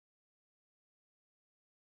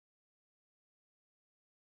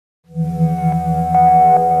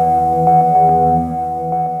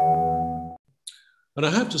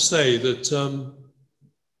And I have to say that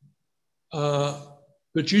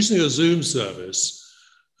producing a Zoom service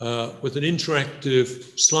with an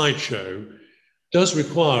interactive slideshow does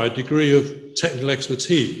require a degree of technical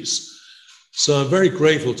expertise. So I'm very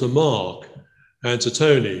grateful to Mark and to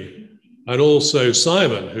Tony, and also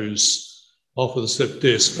Simon, who's off with a slipped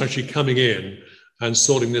disc, actually coming in and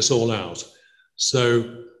sorting this all out.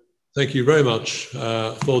 So thank you very much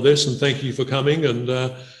for this, and thank you for coming.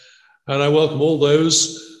 And I welcome all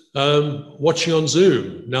those watching on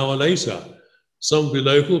Zoom now or later. Some will be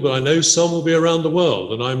local, but I know some will be around the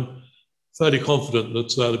world, and I'm fairly confident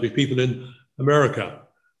that there'll be people in America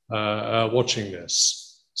watching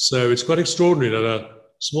this. So it's quite extraordinary that a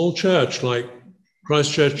small church like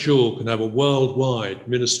Christ Church Jewel can have a worldwide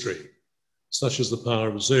ministry, such as the power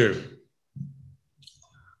of Zoom.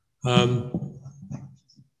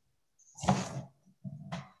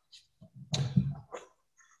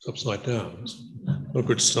 It's upside down. It's not a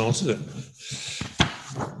good start, is it?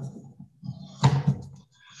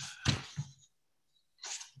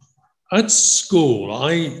 At school,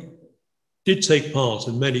 I did take part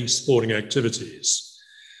in many sporting activities.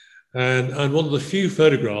 And one of the few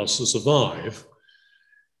photographs that survive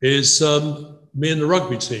is me and the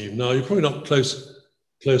rugby team. Now, you're probably not close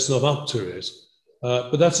enough up to it,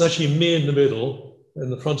 but that's actually me in the middle, in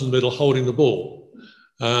the front of the middle, holding the ball.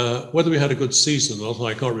 Whether we had a good season or not,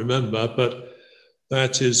 I can't remember, but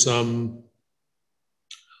that is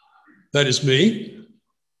me.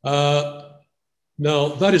 Now,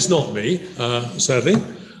 that is not me, sadly,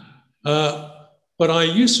 but I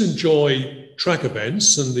used to enjoy track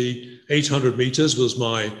events, and the 800 meters was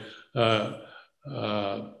my, I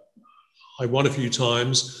won a few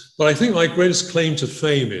times, but I think my greatest claim to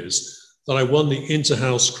fame is that I won the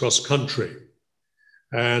inter-house cross country.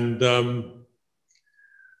 And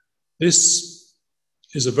this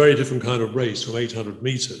is a very different kind of race from 800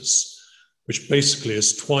 meters, which basically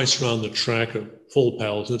is twice around the track at full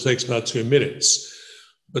pelt, and it takes about 2 minutes.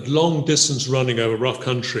 But long distance running over rough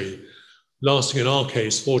country, lasting in our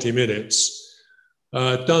case 40 minutes,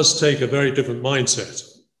 does take a very different mindset.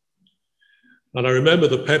 And I remember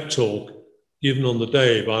the pep talk given on the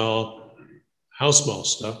day by our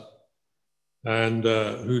housemaster, and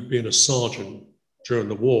who'd been a sergeant during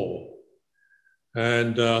the war.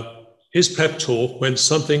 And his pep talk went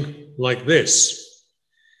something like this.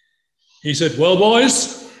 He said, "Well,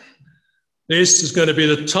 boys, this is going to be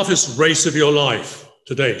the toughest race of your life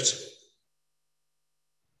to date.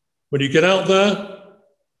 When you get out there,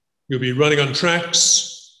 you'll be running on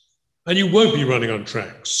tracks, and you won't be running on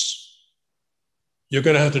tracks. You're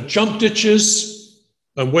going to have to jump ditches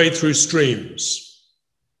and wade through streams.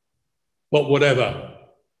 But whatever,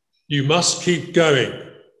 you must keep going.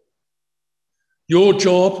 Your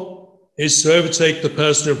job is to overtake the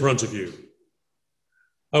person in front of you.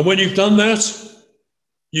 And when you've done that,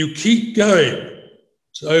 you keep going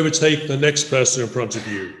to overtake the next person in front of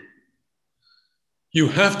you. You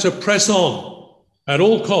have to press on at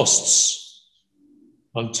all costs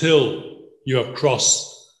until you have crossed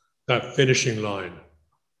that finishing line."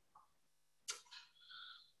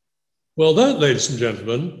 Well, that, ladies and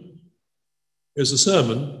gentlemen, is the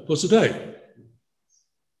sermon for today.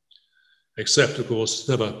 Except, of course, it's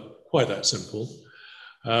never quite that simple,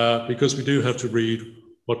 because we do have to read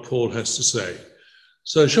what Paul has to say.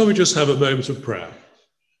 So shall we just have a moment of prayer?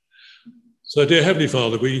 So, dear Heavenly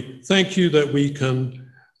Father, we thank you that we can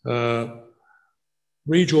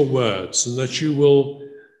read your words, and that you will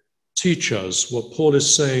teach us what Paul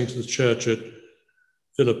is saying to the church at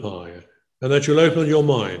Philippi, and that you'll open your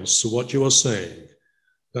minds to what you are saying,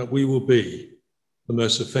 that we will be the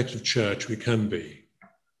most effective church we can be,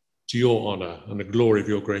 to your honor and the glory of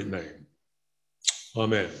your great name.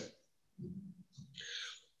 Amen.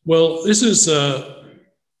 Well, this is the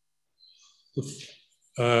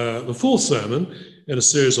fourth sermon in a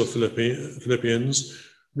series of Philippians,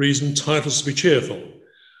 reason titles To Be Cheerful.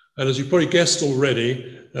 And as you probably guessed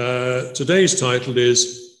already, today's title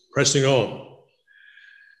is Pressing On.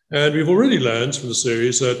 And we've already learned from the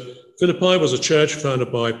series that Philippi was a church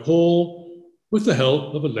founded by Paul with the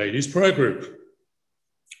help of a ladies' prayer group.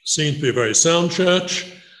 Seemed to be a very sound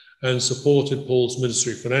church and supported Paul's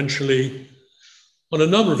ministry financially on a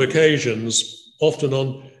number of occasions, often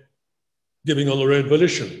on giving on their own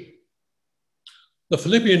volition. The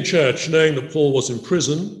Philippian church, knowing that Paul was in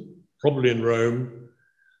prison, probably in Rome,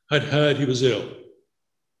 had heard he was ill.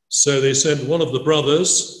 So they sent one of the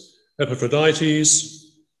brothers, Epaphroditus,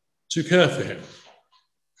 to care for him.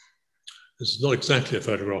 This is not exactly a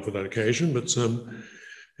photograph of that occasion, but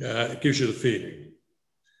it gives you the feeling.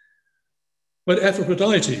 But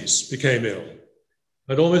Epaphroditus became ill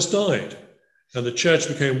and almost died. and the church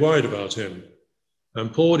became worried about him.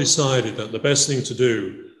 And Paul decided that the best thing to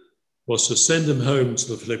do was to send him home to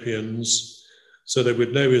the Philippians so they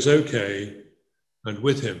would know he was okay. And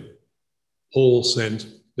with him, Paul sent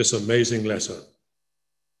this amazing letter.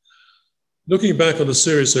 Looking back on the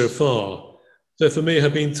series so far, there for me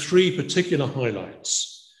have been three particular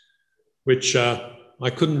highlights, which I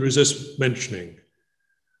couldn't resist mentioning.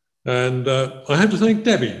 And I have to thank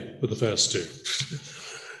Debbie for the first two.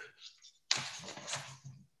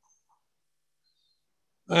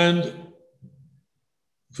 And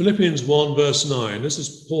Philippians 1 verse 9, this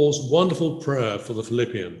is Paul's wonderful prayer for the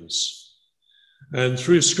Philippians and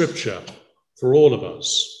through scripture for all of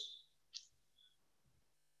us,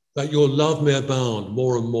 that your love may abound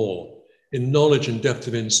more and more in knowledge and depth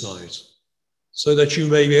of insight, so that you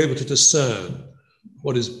may be able to discern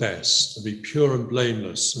what is best and be pure and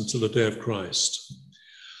blameless until the day of Christ.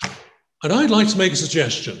 And I'd like to make a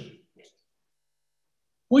suggestion.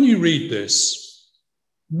 When you read this,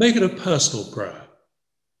 make it a personal prayer.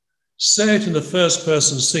 Say it in the first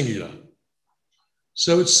person singular.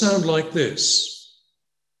 So it sounds like this.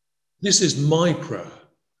 This is my prayer,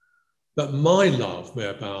 that my love may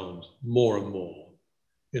abound more and more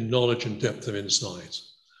in knowledge and depth of insight,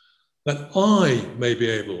 that I may be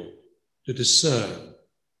able to discern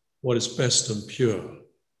what is best and pure.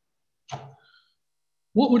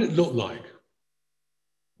 What would it look like?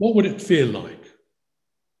 What would it feel like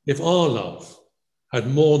if our love had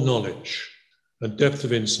more knowledge and depth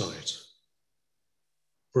of insight?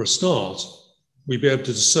 For a start, we'd be able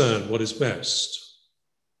to discern what is best.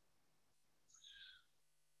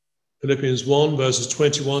 Philippians 1 verses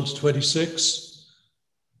 21 to 26,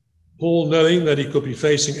 Paul, knowing that he could be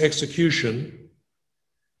facing execution,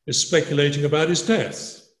 is speculating about his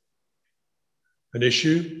death, an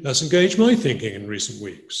issue that's engaged my thinking in recent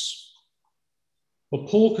weeks. But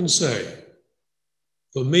Paul can say,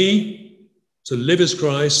 for me, to live is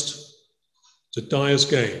Christ, to die is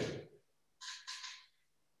gain.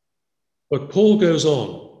 But Paul goes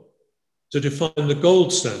on to define the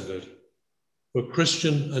gold standard for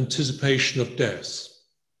Christian anticipation of death.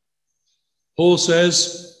 Paul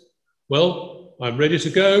says, well, I'm ready to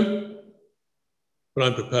go, but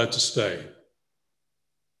I'm prepared to stay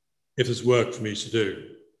if there's work for me to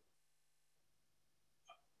do.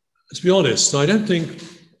 To be honest, I don't think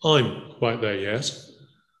I'm quite there yet.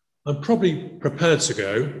 I'm probably prepared to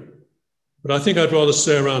go, but I think I'd rather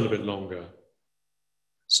stay around a bit longer.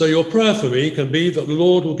 So your prayer for me can be that the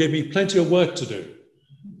Lord will give me plenty of work to do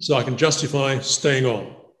so I can justify staying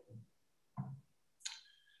on.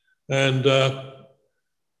 And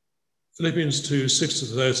Philippians 2, 6 to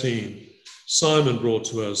 13, Simon brought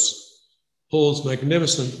to us Paul's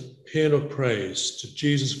magnificent paean of praise to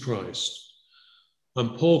Jesus Christ.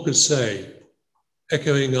 And Paul could say,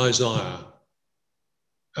 echoing Isaiah,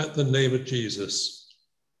 at the name of Jesus,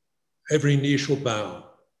 every knee shall bow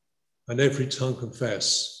and every tongue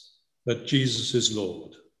confess that Jesus is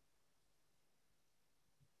Lord.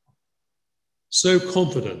 So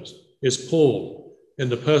confident is Paul in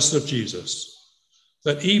the person of Jesus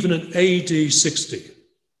that even in AD 60,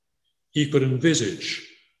 he could envisage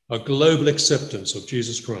a global acceptance of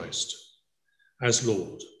Jesus Christ as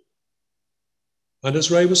Lord. And as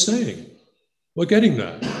Ray was saying, we're getting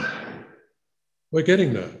there. We're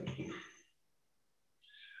getting there.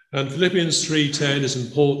 And Philippians 3:10 is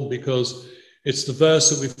important because it's the verse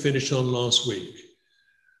that we finished on last week.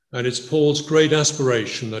 And it's Paul's great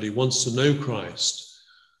aspiration that he wants to know Christ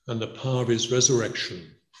and the power of his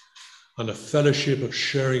resurrection and the fellowship of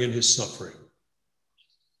sharing in his suffering.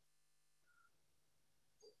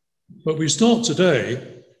 But we start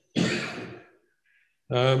today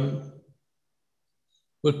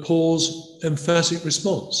with Paul's emphatic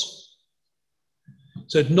response. He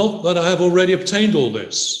said, not that I have already obtained all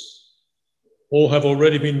this or have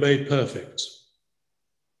already been made perfect.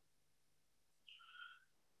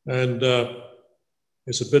 And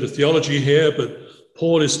it's a bit of theology here, but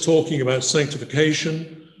Paul is talking about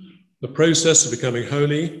sanctification, the process of becoming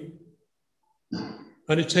holy,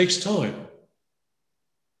 and it takes time.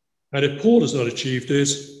 And if Paul has not achieved it,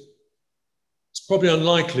 it's probably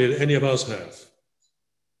unlikely that any of us have.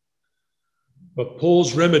 But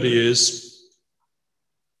Paul's remedy is,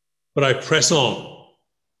 but I press on.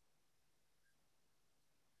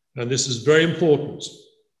 And this is very important.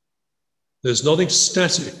 There's nothing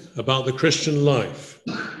static about the Christian life.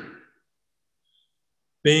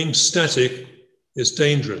 Being static is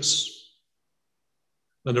dangerous.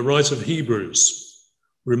 And the writer of Hebrews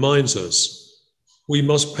reminds us we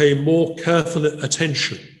must pay more careful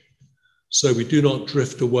attention so we do not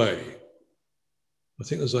drift away. I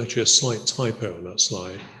think there's actually a slight typo on that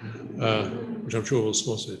slide, which I'm sure we'll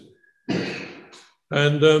spot it.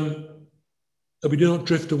 And that we do not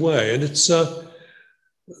drift away. And it's the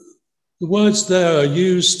words there are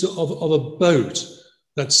used of a boat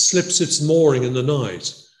that slips its mooring in the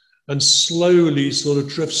night and slowly sort of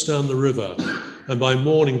drifts down the river. And by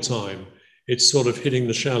morning time, it's sort of hitting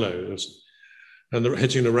the shallows and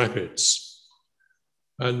hitting the rapids.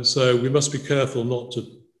 And so we must be careful not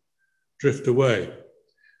to drift away.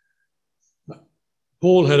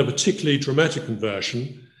 Paul had a particularly dramatic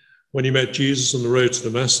conversion when he met Jesus on the road to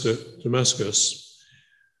Damascus,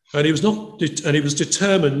 and he was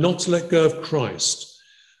determined not to let go of Christ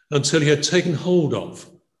until he had taken hold of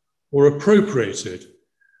or appropriated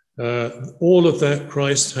all of that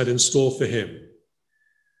Christ had in store for him.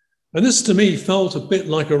 And this to me felt a bit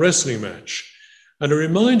like a wrestling match, and it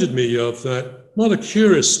reminded me of that rather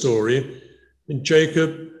curious story of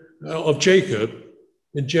Jacob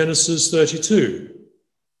in Genesis 32.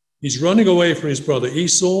 He's running away from his brother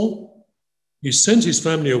Esau. He sent his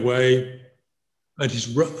family away, and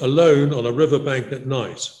he's alone on a riverbank at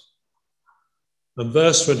night. And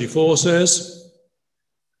verse 24 says,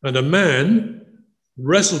 "And a man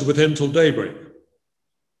wrestled with him till daybreak.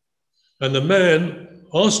 And the man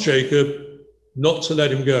asked Jacob not to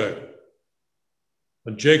let him go.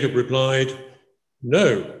 And Jacob replied,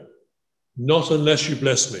 'No, not unless you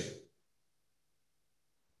bless me.'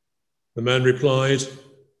 The man replied,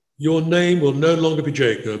 'Your name will no longer be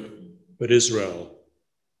Jacob, but Israel,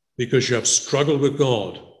 because you have struggled with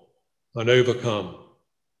God and overcome.'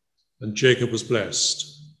 And Jacob was blessed."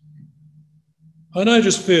 And I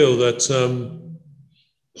just feel that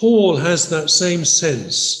Paul has that same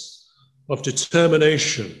sense of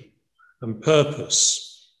determination and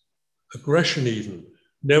purpose, aggression even,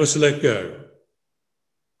 never to let go.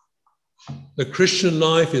 The Christian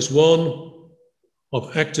life is one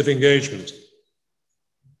of active engagement.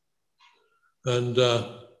 And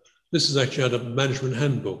this is actually out of a management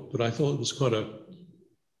handbook, but I thought it was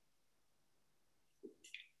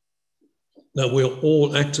that we're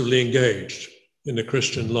all actively engaged in the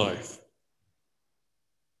Christian life.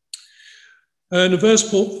 And in verse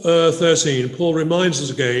 13, Paul reminds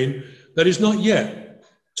us again that he's not yet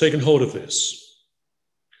taken hold of this.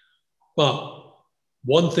 But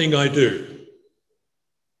one thing I do.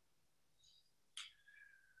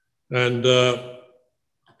 And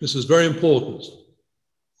this is very important,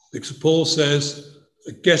 because Paul says,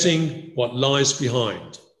 forgetting what lies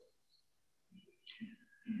behind.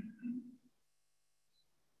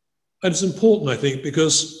 And it's important, I think,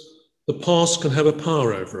 because the past can have a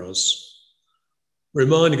power over us,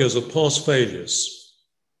 reminding us of past failures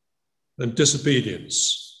and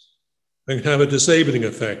disobedience, and can have a disabling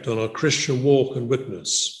effect on our Christian walk and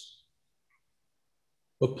witness.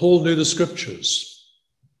 But Paul knew the scriptures,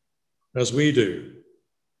 as we do.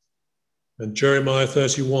 And Jeremiah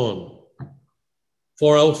 31,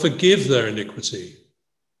 "For I'll forgive their iniquity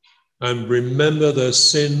and remember their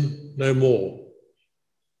sin no more."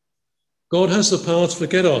 God has the power to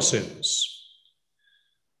forget our sins.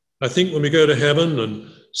 I think when we go to heaven and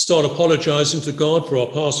start apologizing to God for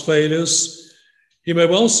our past failures, he may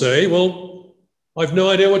well say, "Well, I've no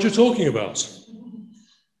idea what you're talking about."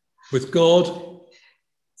 With God,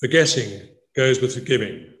 forgetting goes with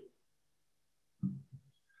forgiving.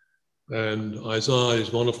 And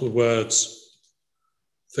Isaiah's wonderful words,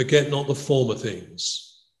 "Forget not the former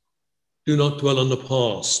things. Do not dwell on the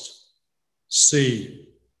past. See,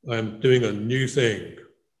 I am doing a new thing."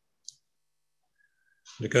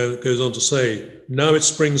 And it goes on to say, "Now it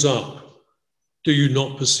springs up. Do you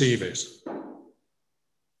not perceive it?"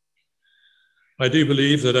 I do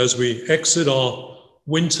believe that as we exit our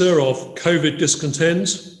winter of COVID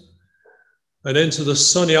discontent and enter the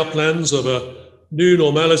sunny uplands of a new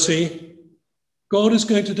normality, God is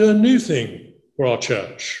going to do a new thing for our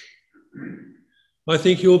church. I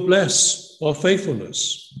think he will bless our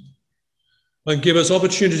faithfulness and give us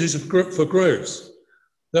opportunities for growth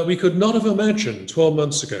that we could not have imagined 12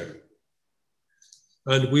 months ago.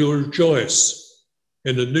 And we will rejoice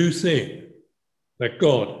in the new thing that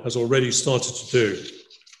God has already started to do.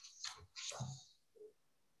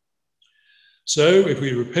 So if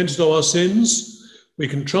we repented of our sins, we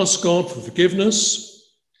can trust God for forgiveness.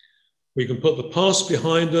 We can put the past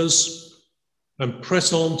behind us and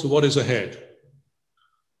press on to what is ahead.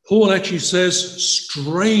 Paul actually says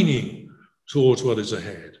straining towards what is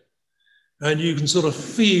ahead. And you can sort of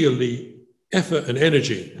feel the effort and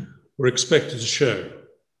energy we're expected to show.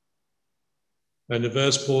 And in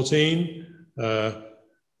verse 14,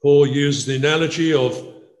 Paul uses the analogy of,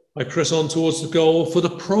 "I press on towards the goal for the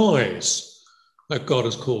prize that God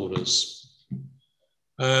has called us."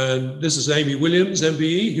 And this is Amy Williams,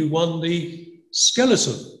 MBE, who won the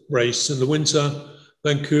skeleton race in the Winter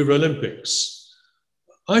Vancouver Olympics.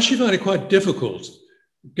 I actually found it quite difficult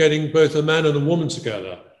getting both a man and a woman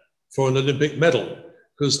together for an Olympic medal,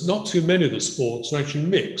 because not too many of the sports are actually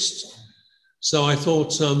mixed. So I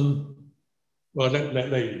thought, well,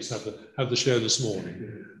 let ladies have the show this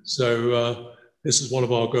morning. So this is one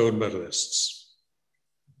of our gold medalists.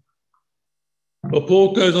 But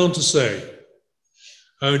Paul goes on to say,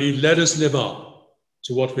 only let us live up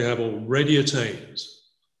to what we have already attained.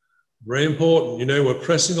 Very important, you know, we're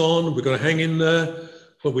pressing on, we've got to hang in there,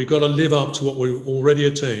 but we've got to live up to what we've already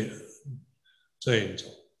attained.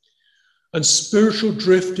 And spiritual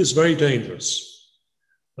drift is very dangerous.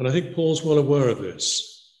 And I think Paul's well aware of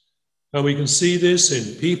this. And we can see this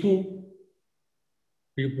in people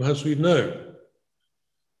as we know.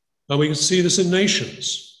 And we can see this in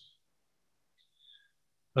nations.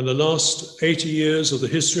 And the last 80 years of the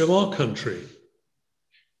history of our country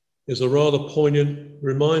is a rather poignant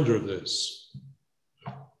reminder of this.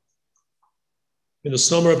 In the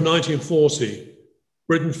summer of 1940,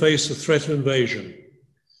 Britain faced a threat of invasion,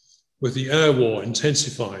 with the air war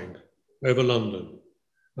intensifying over London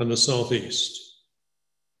and the southeast.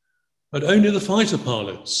 And only the fighter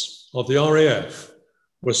pilots of the RAF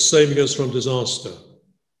were saving us from disaster.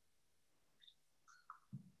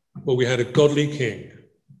 But we had a godly king,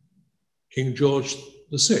 King George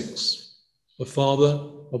VI, the father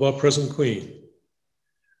of our present Queen.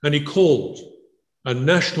 And he called a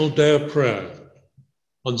national day of prayer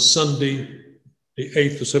on Sunday, the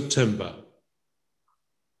 8th of September.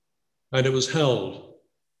 And it was held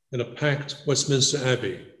in a packed Westminster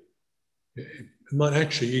Abbey. It might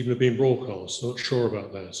actually even have been broadcast, not sure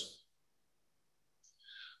about that.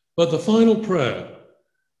 But the final prayer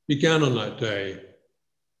began on that day.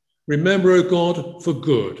 Remember, O God, for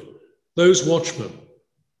good, those watchmen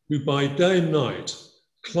who by day and night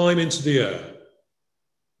climb into the air.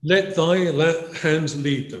 Let thy hand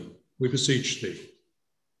lead them, we beseech thee,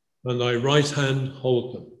 and thy right hand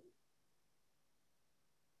hold them.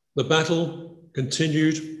 The battle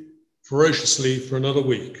continued ferociously for another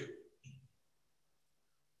week.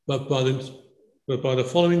 But by the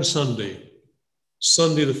following Sunday,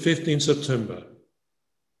 Sunday the 15th September,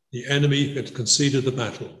 the enemy had conceded the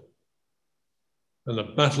battle, and the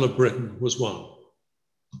Battle of Britain was won.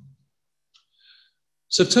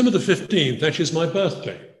 September the 15th actually is my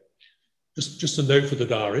birthday. Just a note for the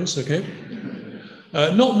diaries, okay?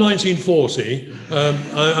 Not 1940,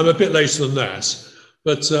 I'm a bit later than that,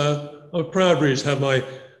 but I'm proud really to have my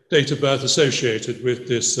date of birth associated with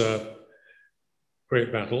this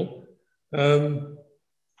great battle. And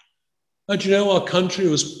you know, our country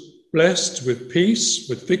was blessed with peace,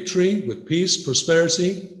 with victory, with peace,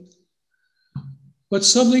 prosperity. But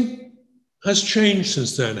something has changed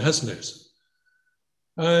since then, hasn't it?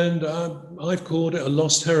 And I've called it a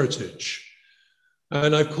lost heritage.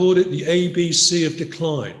 And I've called it the ABC of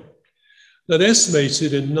decline. That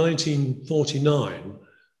estimated in 1949,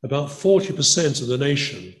 about 40% of the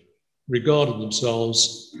nation regarded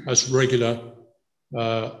themselves as regular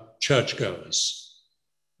churchgoers.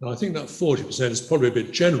 Now, I think that 40% is probably a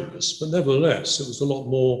bit generous, but nevertheless, it was a lot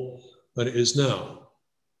more than it is now.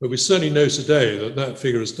 But we certainly know today that that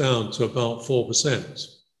figure is down to about 4%.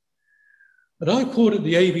 And I called it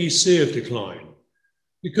the ABC of decline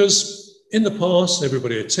because in the past,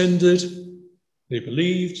 everybody attended, they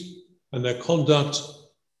believed, and their conduct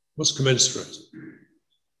was commensurate.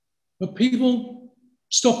 But people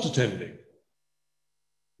stopped attending.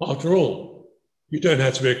 After all, you don't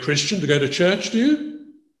have to be a Christian to go to church, do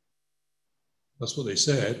you? That's what they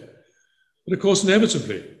said. But of course,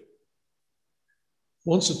 inevitably,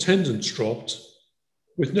 once attendance dropped,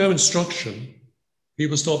 with no instruction,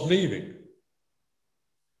 people stopped leaving.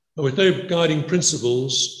 And with no guiding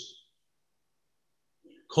principles,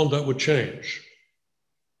 conduct would change.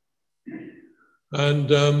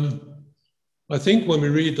 And I think when we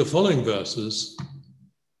read the following verses,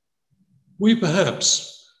 we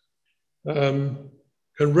perhaps can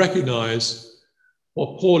recognize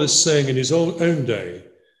what Paul is saying in his own day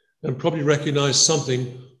and probably recognize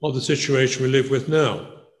something of the situation we live with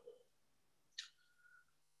now.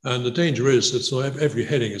 And the danger is that so every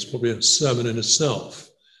heading is probably a sermon in itself.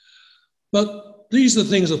 But these are the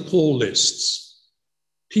things that Paul lists.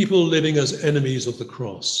 People living as enemies of the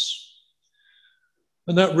cross.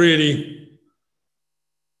 And that really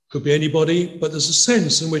could be anybody, but there's a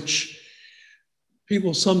sense in which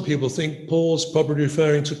some people think Paul's probably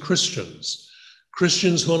referring to Christians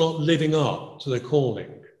who are not living up to their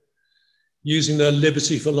calling, using their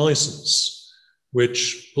liberty for license,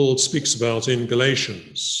 which Paul speaks about in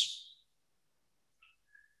Galatians.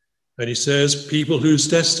 And he says, people whose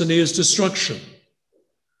destiny is destruction.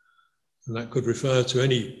 And that could refer to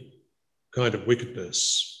any kind of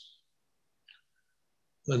wickedness.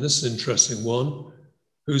 And this is an interesting one,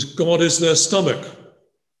 whose God is their stomach.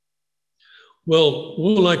 Well, we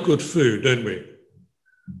all like good food, don't we?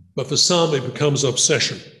 But for some, it becomes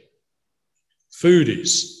obsession.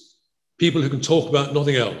 Foodies, people who can talk about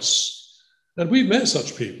nothing else. And we've met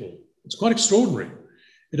such people. It's quite extraordinary.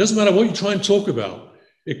 It doesn't matter what you try and talk about.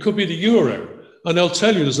 It could be the euro, and they'll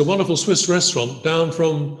tell you there's a wonderful Swiss restaurant down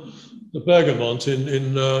from the Bergamont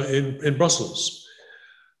in Brussels.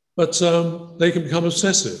 But they can become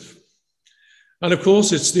obsessive. And of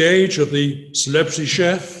course, it's the age of the celebrity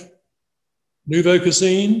chef, nouveau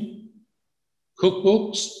cuisine,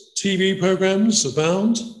 cookbooks, TV programs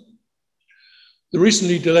abound. The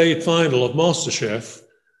recently delayed final of MasterChef,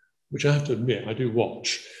 which I have to admit I do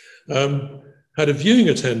watch, had a viewing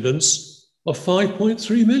attendance of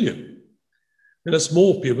 5.3 million. And that's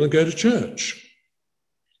more people than go to church.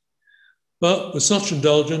 But with such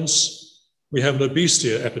indulgence, we have an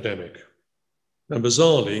obesity epidemic. And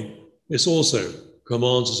bizarrely, this also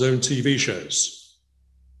commands its own TV shows.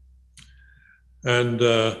 And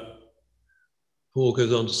Paul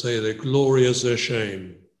goes on to say, their glory is their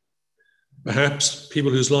shame. Perhaps people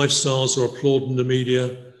whose lifestyles are applauded in the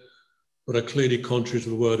media, but are clearly contrary to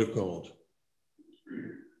the word of God.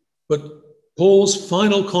 But Paul's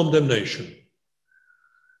final condemnation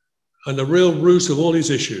and the real root of all these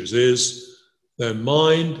issues is their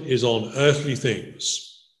mind is on earthly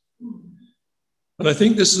things. And I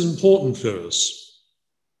think this is important for us,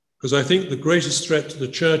 because I think the greatest threat to the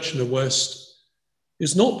church in the West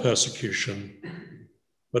is not persecution,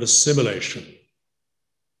 but assimilation.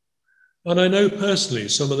 And I know personally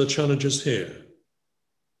some of the challenges here.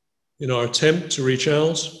 In our attempt to reach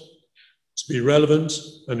out, to be relevant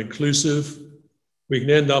and inclusive, we can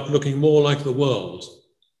end up looking more like the world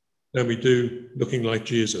than we do looking like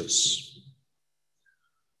Jesus.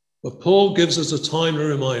 But Paul gives us a timely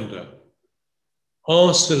reminder.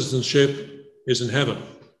 Our citizenship is in heaven.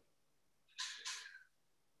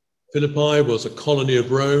 Philippi was a colony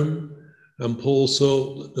of Rome, and Paul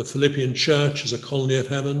saw the Philippian church as a colony of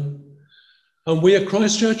heaven. And we at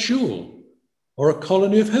Christ Church Ewell are a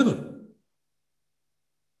colony of heaven.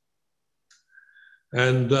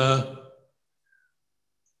 And but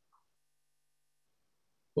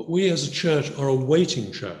we as a church are a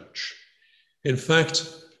waiting church. In fact,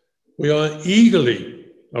 we are eagerly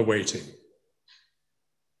awaiting.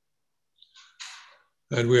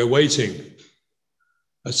 And we are waiting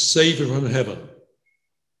a Savior from heaven,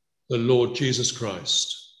 the Lord Jesus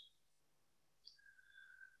Christ.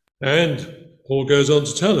 And Paul goes on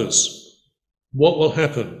to tell us what will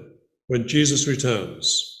happen when Jesus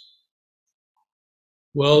returns.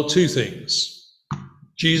 Well, two things.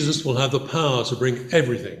 Jesus will have the power to bring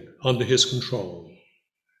everything under his control.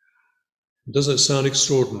 Doesn't it sound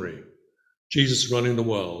extraordinary? Jesus running the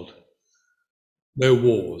world. No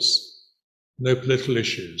wars, no political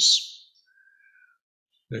issues,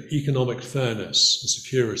 no economic fairness and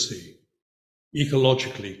security,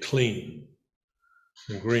 ecologically clean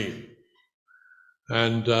and green.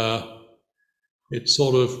 And it's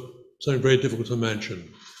sort of something very difficult to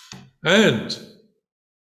imagine. And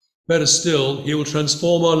better still, he will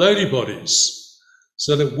transform our lowly bodies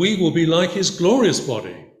so that we will be like his glorious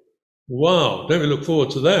body. Wow, don't we look forward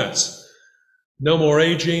to that? No more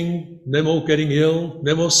aging, no more getting ill,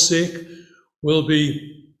 no more sick. We'll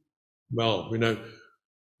be, well, we know,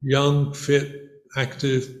 young, fit,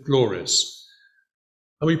 active, glorious.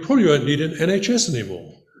 And we probably won't need an NHS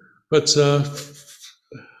anymore. But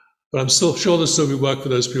I'm still sure there'll still be work for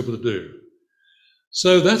those people to do.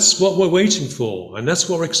 So that's what we're waiting for, and that's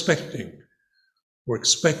what we're expecting. We're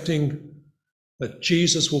expecting that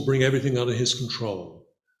Jesus will bring everything under his control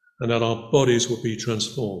and that our bodies will be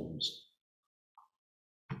transformed.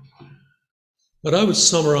 But I would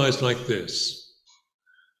summarize like this.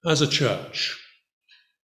 As a church,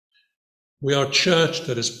 we are a church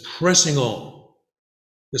that is pressing on,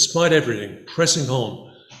 despite everything, pressing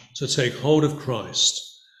on to take hold of Christ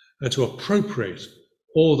and to appropriate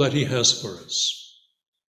all that he has for us.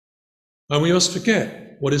 And we must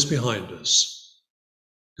forget what is behind us,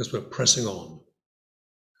 because we're pressing on.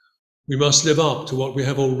 We must live up to what we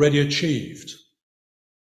have already achieved.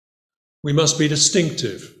 We must be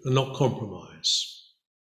distinctive and not compromise.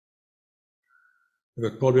 We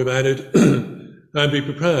could probably have added, and be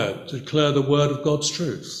prepared to declare the word of God's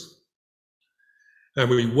truth. And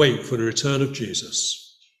we wait for the return of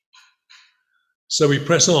Jesus. So we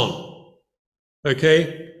press on.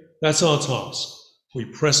 Okay? That's our task. We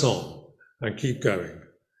press on and keep going.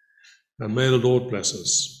 And may the Lord bless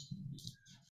us.